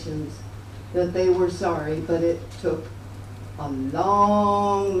conventions that they were sorry, but it took a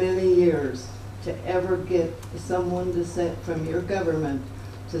long, many years to ever get someone to say, from your government,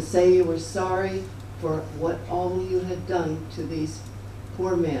 to say you were sorry for what all you had done to these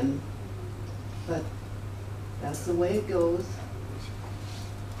poor men. But that's the way it goes.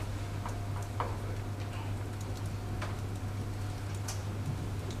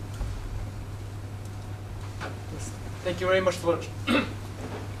 Thank you very much for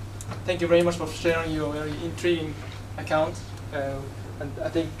thank you very much for sharing your very intriguing account. And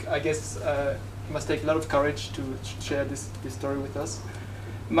I guess it must take a lot of courage to share this story with us.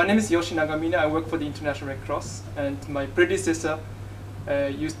 My name is Yoshi Nagamine. I work for the International Red Cross, and my predecessor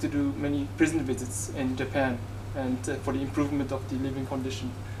used to do many prison visits in Japan, and for the improvement of the living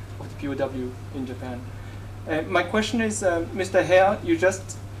condition of the POW in Japan. My question is, Mr. Hare, you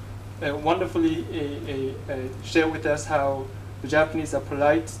just wonderfully share with us how the Japanese are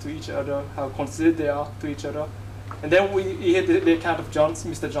polite to each other, how considerate they are to each other. And then we hear the account of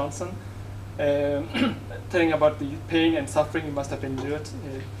Mr. Johnson, telling about the pain and suffering he must have endured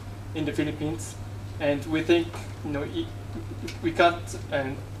in the Philippines. And we think, we can't,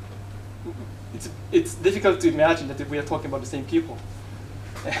 it's difficult to imagine that we are talking about the same people.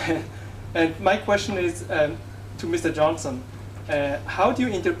 And my question is to Mr. Johnson, how do you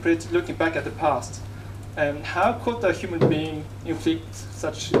interpret, looking back at the past, how could a human being inflict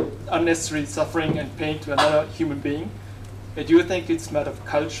such unnecessary suffering and pain to another human being? Do you think it's a matter of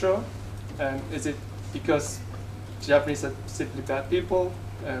culture? Is it because Japanese are simply bad people?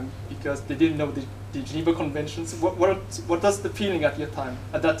 Because they didn't know the Geneva Conventions? What does the feeling at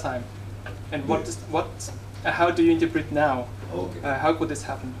that time? And how do you interpret now? Okay. How could this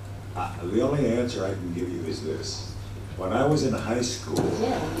happen? The only answer I can give you is this. When I was in high school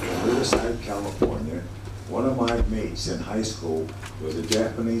in Riverside, California, one of my mates in high school was a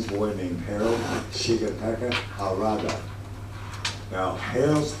Japanese boy named Harold Shigetaka Harada. Now,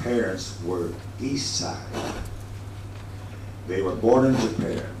 Harold's parents were East Side. They were born in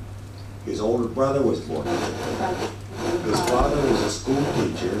Japan. His older brother was born in Japan. His father was a school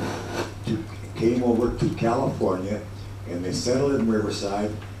teacher, came over to California, and they settled in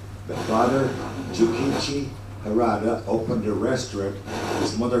Riverside. The father, Jukichi Harada, opened a restaurant.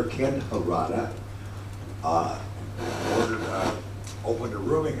 His mother, Ken Harada, opened a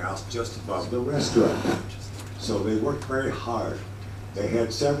rooming house just above the restaurant. So they worked very hard. They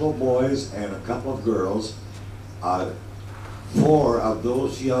had several boys and a couple of girls. 4 of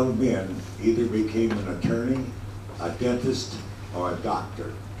those young men either became an attorney, a dentist, or a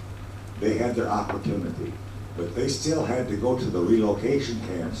doctor. They had their opportunity, but they still had to go to the relocation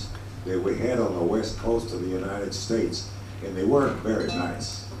camps that we had on the west coast of the United States, and they weren't very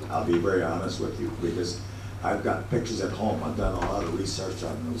nice. I'll be very honest with you, because I've got pictures at home. I've done a lot of research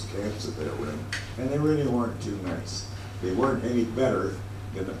on those camps that they were in, and they really weren't too nice. They weren't any better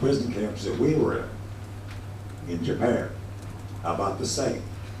than the prison camps that we were in Japan, about the same.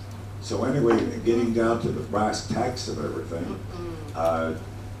 So anyway, getting down to the brass tacks of everything, I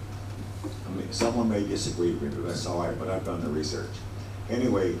mean, someone may disagree with me, but that's all right, but I've done the research.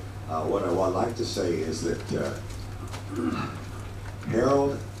 Anyway, what I would like to say is that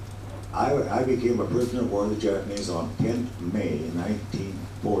Harold, I became a prisoner of war of the Japanese on 10th May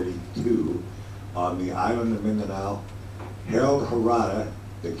 1942 on the island of Mindanao. Harold Harada,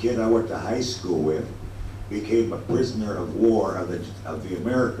 the kid I went to high school with, became a prisoner of war of the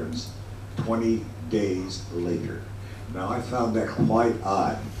Americans 20 days later. Now I found that quite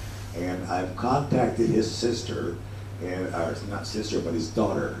odd, and I've contacted his sister, and not sister, but his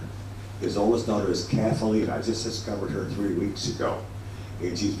daughter. His oldest daughter is Kathleen. I just discovered her 3 weeks ago,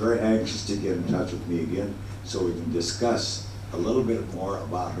 and she's very anxious to get in touch with me again so we can discuss a little bit more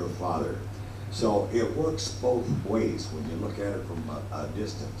about her father. So it works both ways when you look at it from a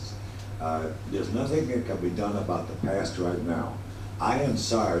distance. There's nothing that can be done about the past right now. I am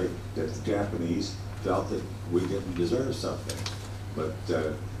sorry that the Japanese felt that we didn't deserve something, but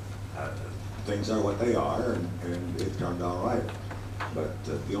things are what they are, and it turned out right. But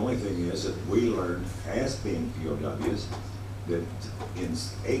the only thing is that we learned, as being POWs, that in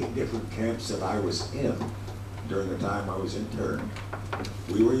 8 different camps that I was in during the time I was interned,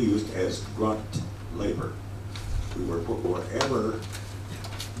 we were used as grunt labor. We were put wherever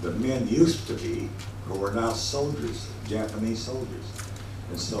the men used to be, who were now soldiers, Japanese soldiers.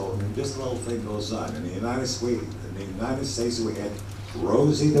 And so this little thing goes on. In the United States, we had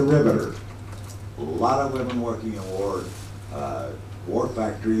Rosie the Riveter. A lot of women working in war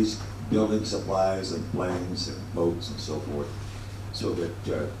factories, building supplies and planes and boats and so forth, so that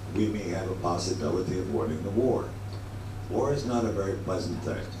we may have a possibility of winning the war. War is not a very pleasant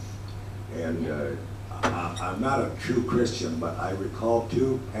thing. And I'm not a true Christian, but I recall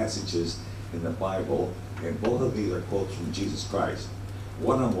two passages in the Bible, and both of these are quotes from Jesus Christ.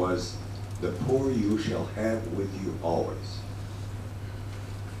 One of them was, "The poor you shall have with you always."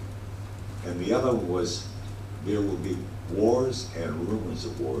 And the other one was, "There will be wars and rumors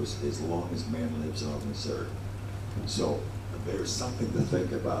of wars as long as man lives on this earth." So there's something to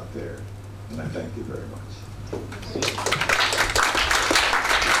think about there, and I thank you very much.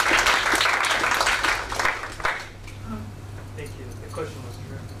 Thank you. The question was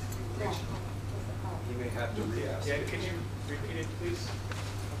directed to you. You may have to re-ask. Yeah, can you repeat it, please?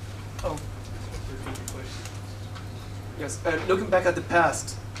 Oh. Repeat the question. Yes, looking back at the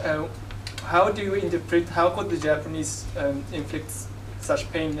past, how do you interpret, how could the Japanese inflict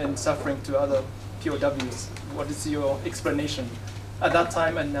such pain and suffering to other POWs? What is your explanation at that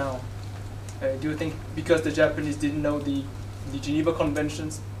time and now? Do you think because the Japanese didn't know the Geneva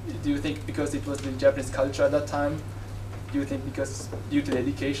Conventions? Do you think because it was the Japanese culture at that time? Do you think because due to the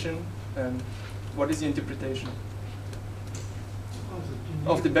education? What is the interpretation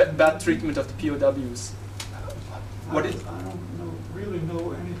of the bad treatment of the POWs? I don't really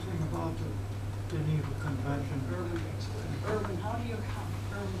know anything about the Geneva Convention. Irvin, how do you account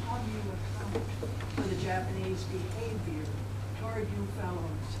for the Japanese behavior toward you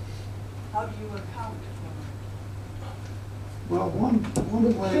fellows? How do you account for it? Well, one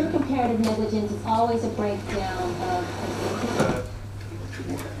way. True comparative negligence is always a breakdown of.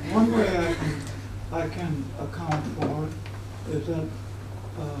 One way I can account for it is that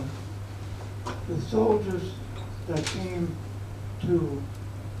the soldiers that came to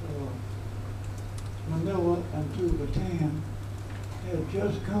Manila and to Bataan had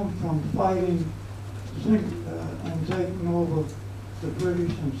just come from fighting and taking over the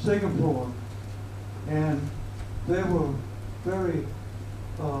British in Singapore, and they were very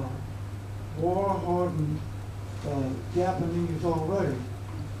war-hardened Japanese already,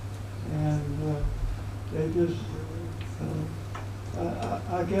 and they just,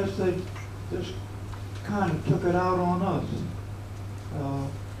 I guess they just kind of took it out on us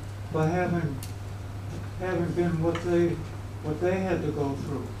by having been what they had to go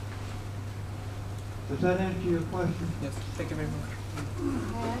through. Does that answer your question? Yes, thank you very much.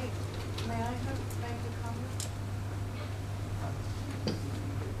 May I make a comment?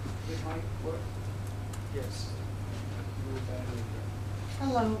 Yes.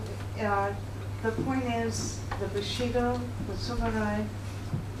 Hello. The point is the Bushido, the Subarai,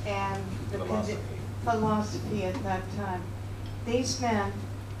 and the philosophy at that time. These men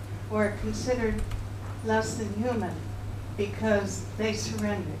were considered less than human because they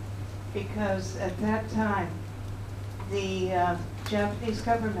surrendered. Because at that time, the Japanese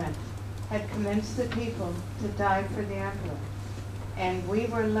government had convinced the people to die for the emperor. And we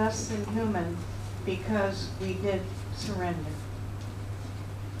were less than human because we did surrender.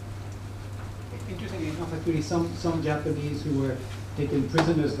 Interestingly enough, actually, some Japanese who were taken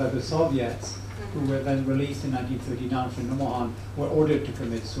prisoners by the Soviets, who were then released in 1939 from Nomonhan, were ordered to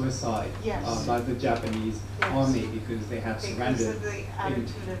commit suicide by the Japanese army because they had surrendered. Because of the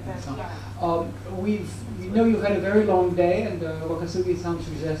attitude of that time. We know you've had a very long day, and Wakasugi-san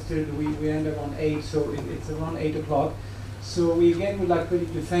suggested we end around 8, so it's around 8 o'clock. So we again would like really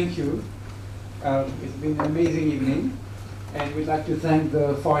to thank you. It's been an amazing evening, and we'd like to thank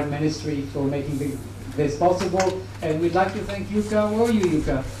the Foreign Ministry for making this possible, and we'd like to thank Yuka. Where are you,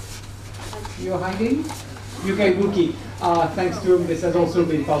 Yuka? You're hiding? Yuka Ibuki. Thanks to whom this has also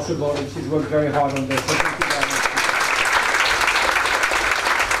been possible, and she's worked very hard on this. So thank you very much.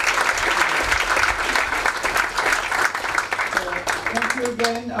 Thank you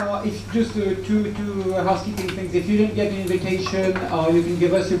again. If just two housekeeping things. If you didn't get an invitation, you can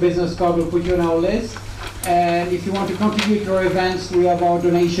give us your business card. We'll put you on our list. And if you want to contribute to our events, we have our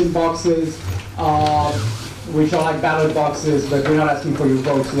donation boxes, which are like ballot boxes, but we're not asking for your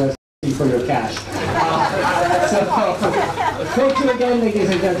votes. We're asking for your cash. So thank you again, ladies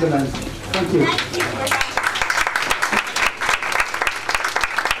and gentlemen. Thank you.